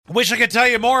I wish I could tell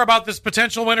you more about this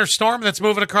potential winter storm that's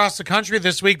moving across the country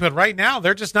this week, but right now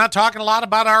they're just not talking a lot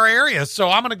about our area. So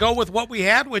I'm going to go with what we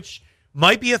had, which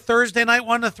might be a Thursday night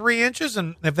 1 to 3 inches,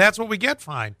 and if that's what we get,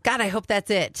 fine. God, I hope that's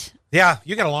it. Yeah,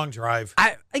 you got a long drive.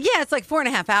 It's like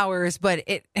 4.5 hours, but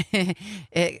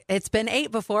it's been 8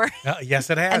 before. Yes,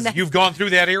 it has. You've gone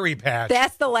through that Erie patch.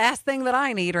 That's the last thing that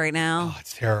I need right now. Oh,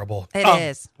 it's terrible. It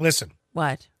is. Listen.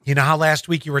 What? You know how last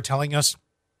week you were telling us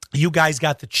you guys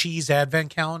got the cheese advent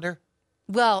calendar?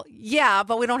 Well, yeah,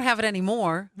 but we don't have it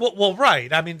anymore. Well,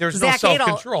 right. I mean, there's no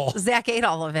self-control. Zach ate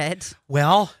all of it.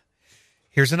 Well,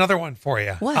 here's another one for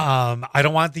you. What? I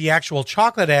don't want the actual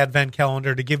chocolate advent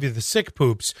calendar to give you the sick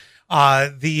poops.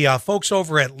 The folks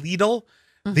over at Lidl,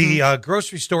 the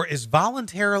grocery store, is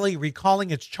voluntarily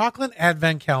recalling its chocolate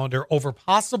advent calendar over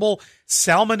possible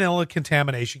salmonella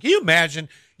contamination. Can you imagine?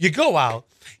 You go out,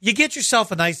 you get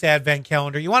yourself a nice advent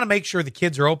calendar. You want to make sure the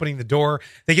kids are opening the door.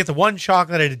 They get the one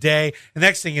chocolate a day. The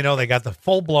next thing you know, they got the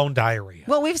full-blown diarrhea.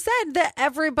 Well, we've said that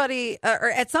everybody,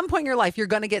 or at some point in your life, you're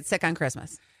going to get sick on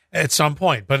Christmas. At some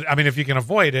point. But, I mean, if you can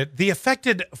avoid it, the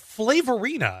affected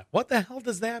Flavorina, what the hell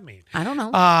does that mean? I don't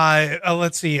know.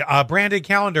 Let's see. Branded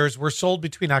calendars were sold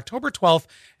between October 12th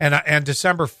and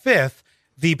December 5th.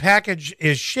 The package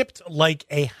is shipped like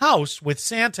a house with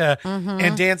Santa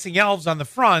and dancing elves on the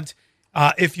front.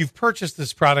 If you've purchased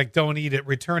this product, don't eat it,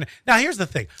 return it. Now, here's the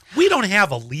thing. We don't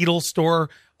have a Lidl store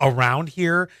around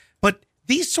here, but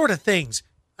these sort of things,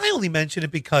 I only mention it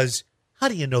because how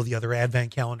do you know the other advent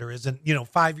calendar isn't,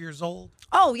 5 years old?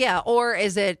 Oh, yeah. Or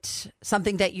is it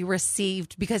something that you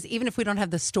received? Because even if we don't have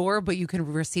the store, but you can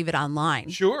receive it online.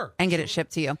 Sure. And get it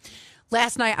shipped to you.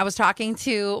 Last night, I was talking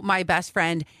to my best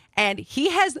friend, and he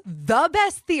has the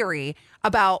best theory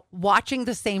about watching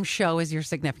the same show as your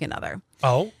significant other.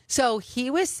 Oh? So he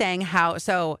was saying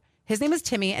so his name is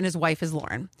Timmy and his wife is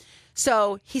Lauren.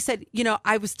 So he said,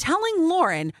 I was telling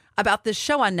Lauren about this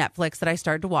show on Netflix that I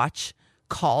started to watch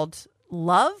called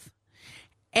Love.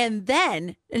 And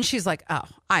she's like, oh,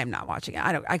 I am not watching it.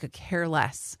 I could care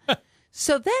less.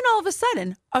 So then all of a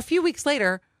sudden, a few weeks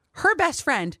later, her best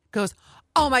friend goes,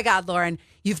 oh my God, Lauren,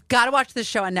 you've got to watch this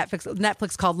show on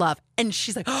Netflix called Love. And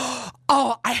she's like,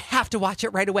 oh, I have to watch it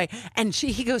right away. And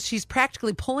he goes, she's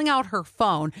practically pulling out her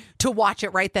phone to watch it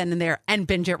right then and there and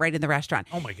binge it right in the restaurant.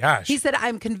 Oh my gosh. He said,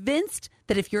 I'm convinced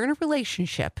that if you're in a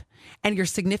relationship and your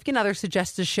significant other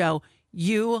suggests a show,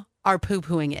 you are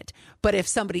poo-pooing it. But if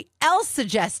somebody else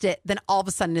suggests it, then all of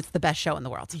a sudden it's the best show in the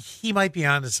world. He might be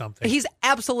onto something. He's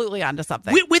absolutely onto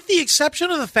something. With the exception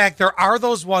of the fact there are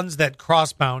those ones that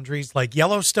cross boundaries, like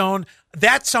Yellowstone.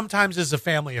 That sometimes is a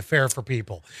family affair for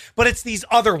people. But it's these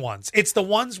other ones. It's the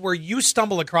ones where you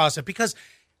stumble across it because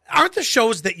aren't the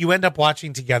shows that you end up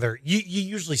watching together, you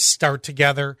usually start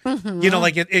together.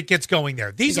 Like it gets going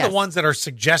there. These are the ones that are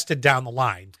suggested down the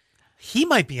line. He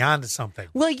might be onto something.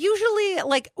 Well,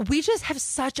 usually, we just have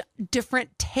such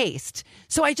different taste.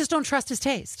 So I just don't trust his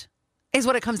taste, is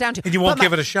what it comes down to. And you won't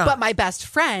give it a shot. But my best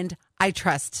friend, I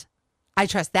trust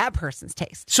that person's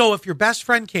taste. So if your best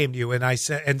friend came to you and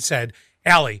said,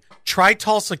 Allie, try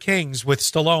Tulsa Kings with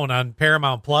Stallone on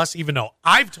Paramount Plus, even though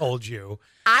I've told you,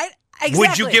 Exactly.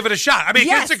 Would you give it a shot? I mean,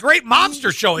 It's a great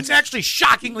mobster show. It's actually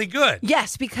shockingly good.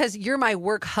 Yes, because you're my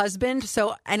work husband,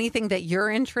 so anything that you're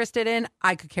interested in,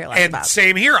 I could care less about. And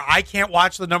same here. I can't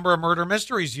watch the number of murder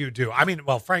mysteries you do. I mean,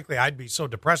 well, frankly, I'd be so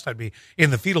depressed I'd be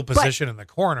in the fetal position in the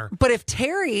corner. But if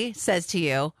Terry says to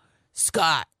you,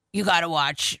 Scott, you got to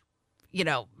watch,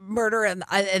 Murder in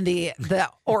the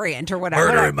Orient or whatever.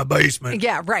 Murder in my basement.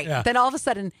 Yeah, right. Yeah. Then all of a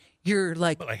sudden, you're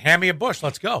like, hand me a bush.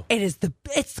 Let's go.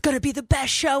 It's going to be the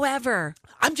best show ever.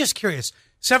 I'm just curious.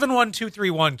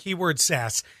 71231 keyword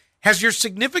sass. Has your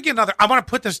significant other? I want to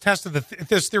put this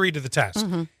this theory to the test.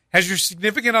 Mm-hmm. Has your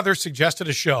significant other suggested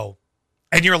a show,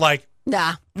 and you're like,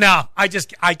 nah, I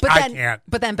can't.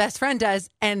 But then best friend does,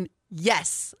 and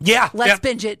yes, yeah, let's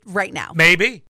binge it right now. Maybe.